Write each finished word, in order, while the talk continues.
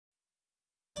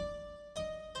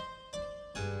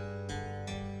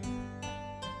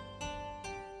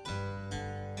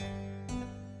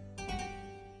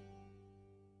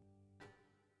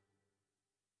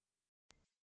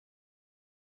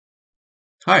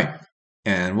Hi,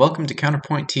 and welcome to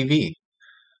Counterpoint TV,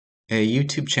 a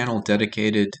YouTube channel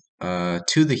dedicated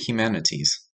to the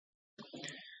humanities.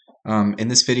 In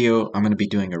this video, I'm going to be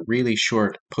doing a really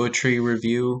short poetry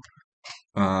review.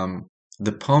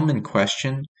 The poem in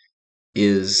question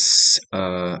is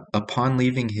Upon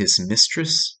Leaving His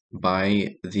Mistress by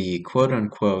the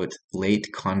quote-unquote late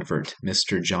convert,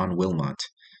 Mr. John Wilmot,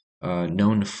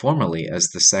 known formally as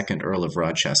the second Earl of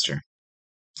Rochester.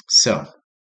 So,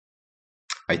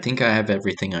 I think I have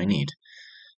everything I need.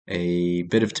 A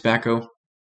bit of tobacco,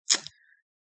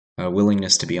 a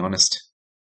willingness to be honest,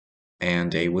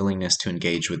 and a willingness to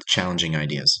engage with challenging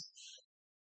ideas.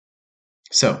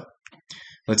 So,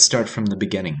 let's start from the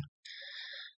beginning.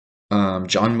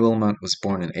 John Wilmot was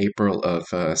born in April of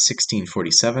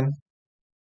 1647.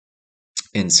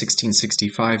 In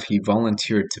 1665, he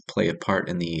volunteered to play a part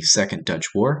in the Second Dutch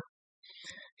War.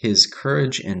 His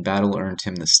courage in battle earned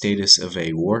him the status of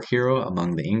a war hero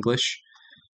among the English,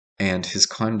 and his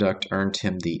conduct earned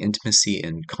him the intimacy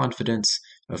and confidence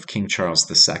of King Charles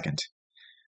II.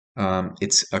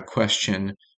 It's a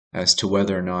question as to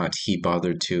whether or not he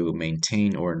bothered to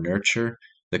maintain or nurture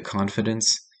the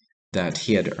confidence that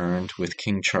he had earned with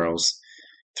King Charles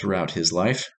throughout his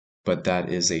life, but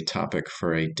that is a topic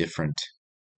for a different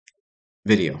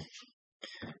video.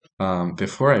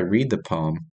 Before I read the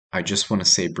poem, I just want to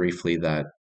say briefly that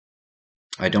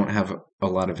I don't have a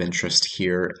lot of interest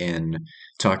here in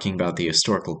talking about the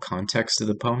historical context of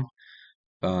the poem.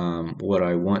 What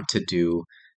I want to do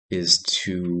is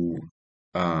to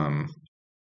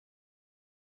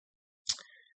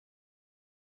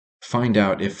find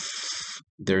out if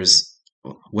there's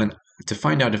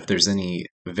any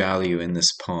value in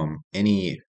this poem,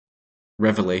 any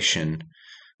revelation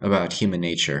about human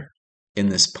nature in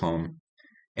this poem,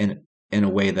 and in a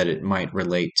way that it might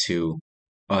relate to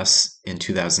us in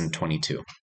 2022.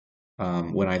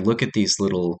 When I look at these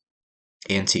little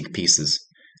antique pieces,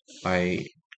 I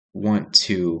want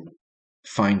to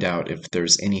find out if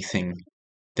there's anything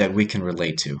that we can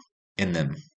relate to in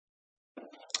them.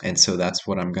 And so that's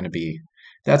what I'm going to be,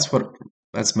 that's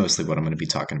mostly what I'm going to be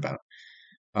talking about.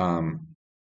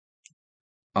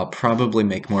 I'll probably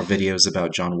make more videos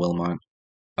about John Wilmot,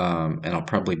 and I'll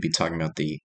probably be talking about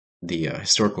the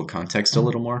historical context a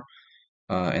little more,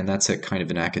 and that's a kind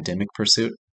of an academic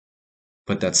pursuit,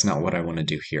 but that's not what I want to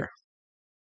do here.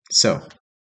 So,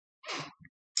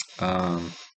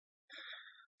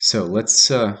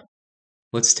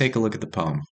 let's take a look at the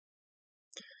poem.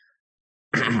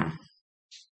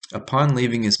 Upon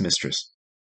leaving his mistress.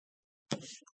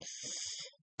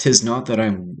 'Tis not that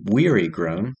I'm weary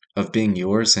grown of being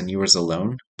yours and yours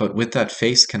alone, but with that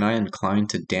face can I incline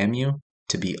to damn you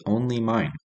to be only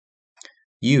mine.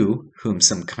 You, whom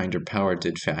some kinder power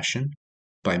did fashion,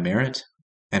 by merit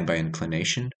and by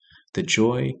inclination, the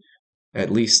joy, at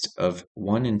least, of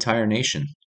one entire nation.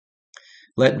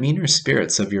 Let meaner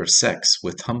spirits of your sex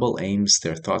with humble aims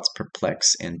their thoughts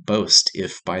perplex, and boast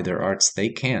if by their arts they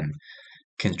can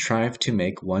contrive to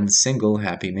make one single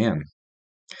happy man.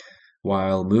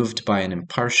 While moved by an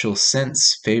impartial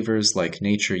sense, favors like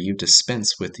nature you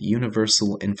dispense with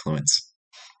universal influence.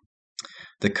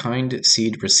 The kind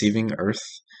seed receiving earth,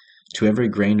 to every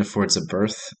grain affords a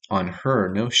birth, on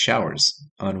her no showers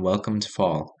unwelcomed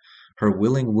fall, her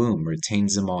willing womb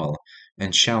retains them all,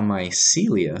 and shall my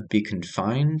Celia be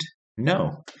confined?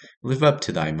 No, live up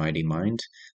to thy mighty mind,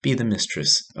 be the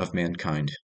mistress of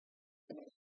mankind.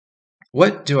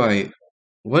 What do I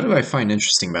find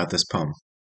interesting about this poem?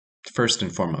 First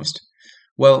and foremost,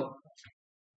 well,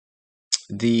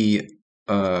 this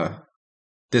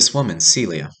woman,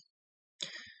 Celia,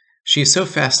 she is so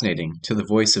fascinating to the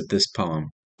voice of this poem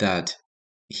that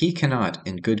he cannot,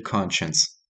 in good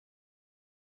conscience,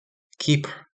 keep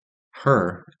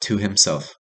her to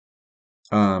himself.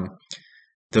 The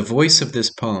voice of this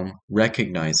poem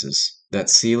recognizes that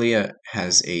Celia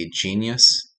has a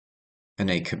genius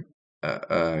and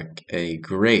a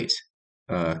great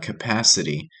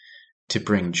capacity to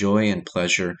bring joy and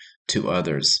pleasure to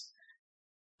others.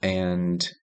 And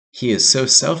he is so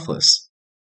selfless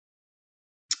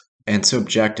and so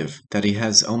objective that he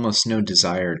has almost no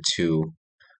desire to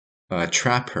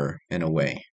trap her in a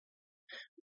way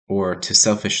or to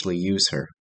selfishly use her.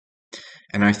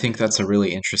 And I think that's a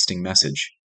really interesting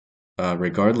message,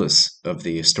 regardless of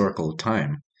the historical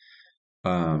time.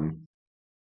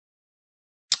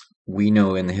 We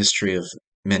know in the history of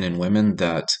men and women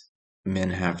that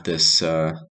men have this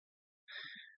kind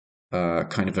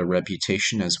of a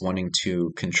reputation as wanting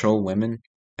to control women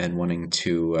and wanting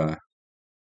to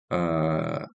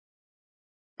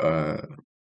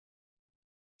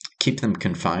keep them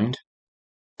confined,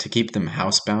 to keep them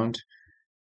housebound,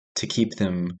 to keep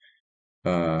them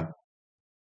uh,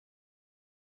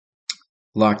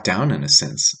 locked down in a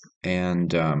sense. And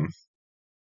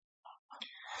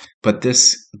but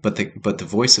the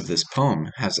voice of this poem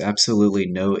has absolutely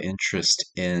no interest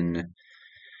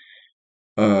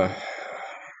uh,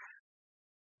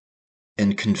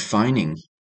 in confining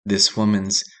this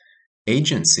woman's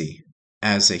agency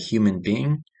as a human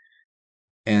being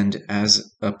and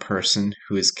as a person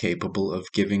who is capable of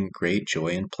giving great joy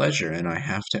and pleasure. And I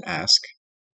have to ask,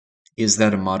 is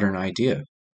that a modern idea?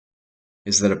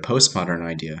 Is that a postmodern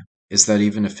idea? Is that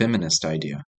even a feminist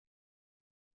idea?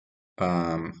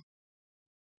 Um,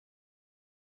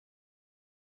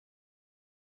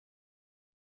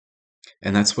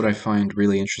 and that's what I find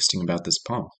really interesting about this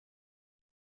poem.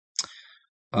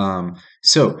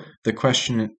 So the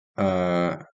question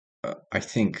I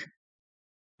think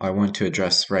I want to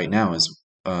address right now is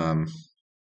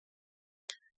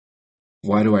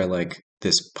why do I like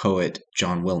this poet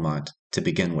John Wilmot to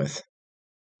begin with?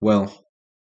 Well,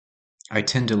 I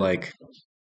tend to like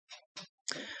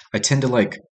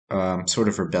sort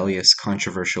of rebellious,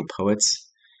 controversial poets.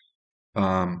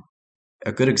 Um,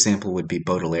 a good example would be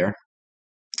Baudelaire.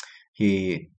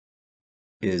 He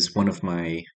is one of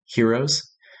my heroes,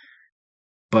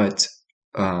 but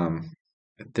um,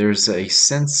 there's a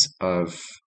sense of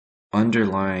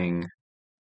underlying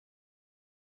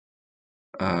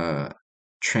uh,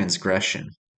 transgression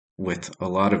with a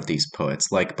lot of these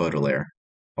poets, like Baudelaire.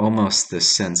 Almost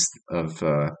this sense of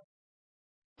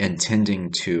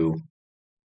intending to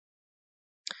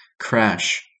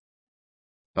crash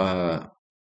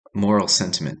moral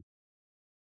sentiment.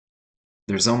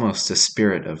 There's almost a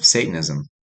spirit of Satanism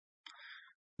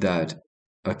that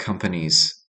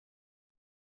accompanies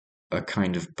a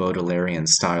kind of Baudelairean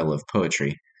style of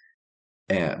poetry.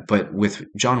 But with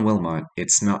John Wilmot,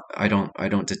 it's not. I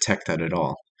don't detect that at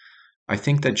all. I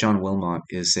think that John Wilmot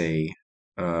is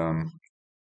um,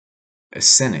 a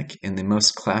cynic in the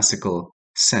most classical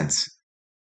sense,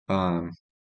 um,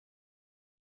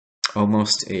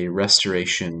 almost a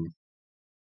restoration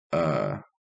uh,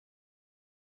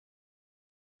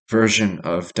 version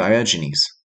of Diogenes,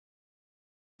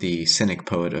 the cynic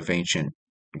poet of ancient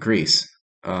Greece.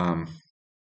 Um,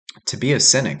 to be a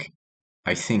cynic,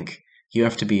 I think you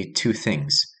have to be two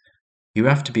things. You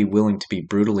have to be willing to be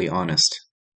brutally honest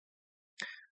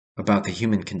about the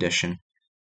human condition.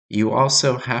 You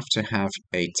also have to have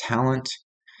a talent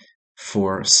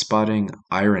for spotting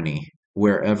irony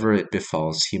wherever it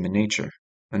befalls human nature.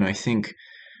 And I think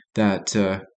that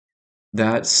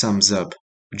that sums up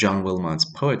John Wilmot's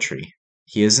poetry.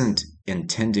 He isn't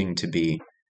intending to be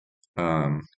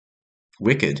um,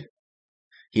 wicked.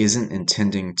 He isn't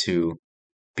intending to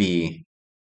be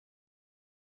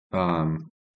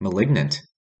malignant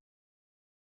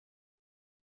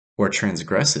or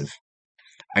transgressive.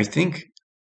 I think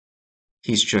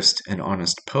he's just an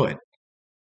honest poet.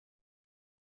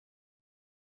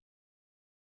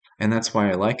 And that's why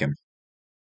I like him,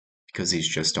 because he's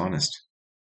just honest.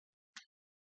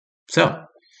 So,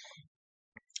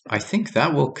 I think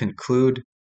that will conclude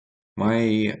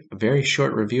my very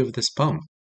short review of this poem.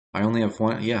 I only have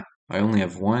one, yeah, I only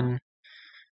have one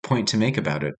point to make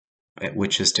about it,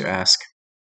 which is to ask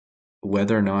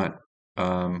whether or not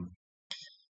um,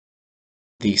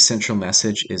 the central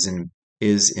message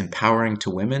is empowering to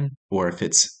women, or if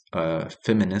it's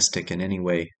feministic in any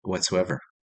way whatsoever.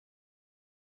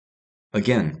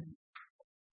 Again,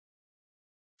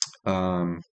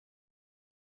 um,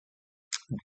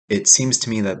 it seems to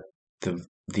me that the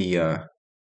the uh,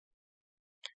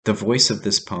 the voice of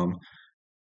this poem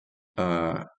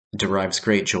uh, derives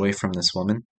great joy from this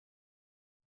woman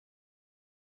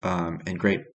and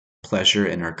great pleasure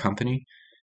in her company,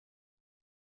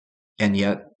 and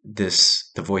yet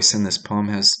the voice in this poem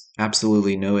has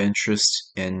absolutely no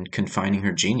interest in confining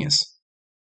her genius.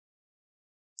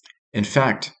 In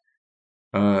fact,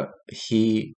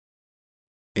 he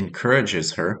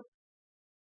encourages her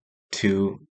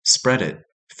to spread it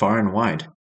far and wide.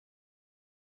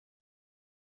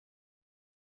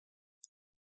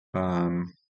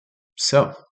 Um,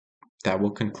 so that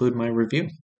will conclude my review.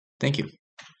 Thank you.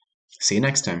 See you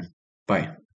next time.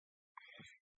 Bye.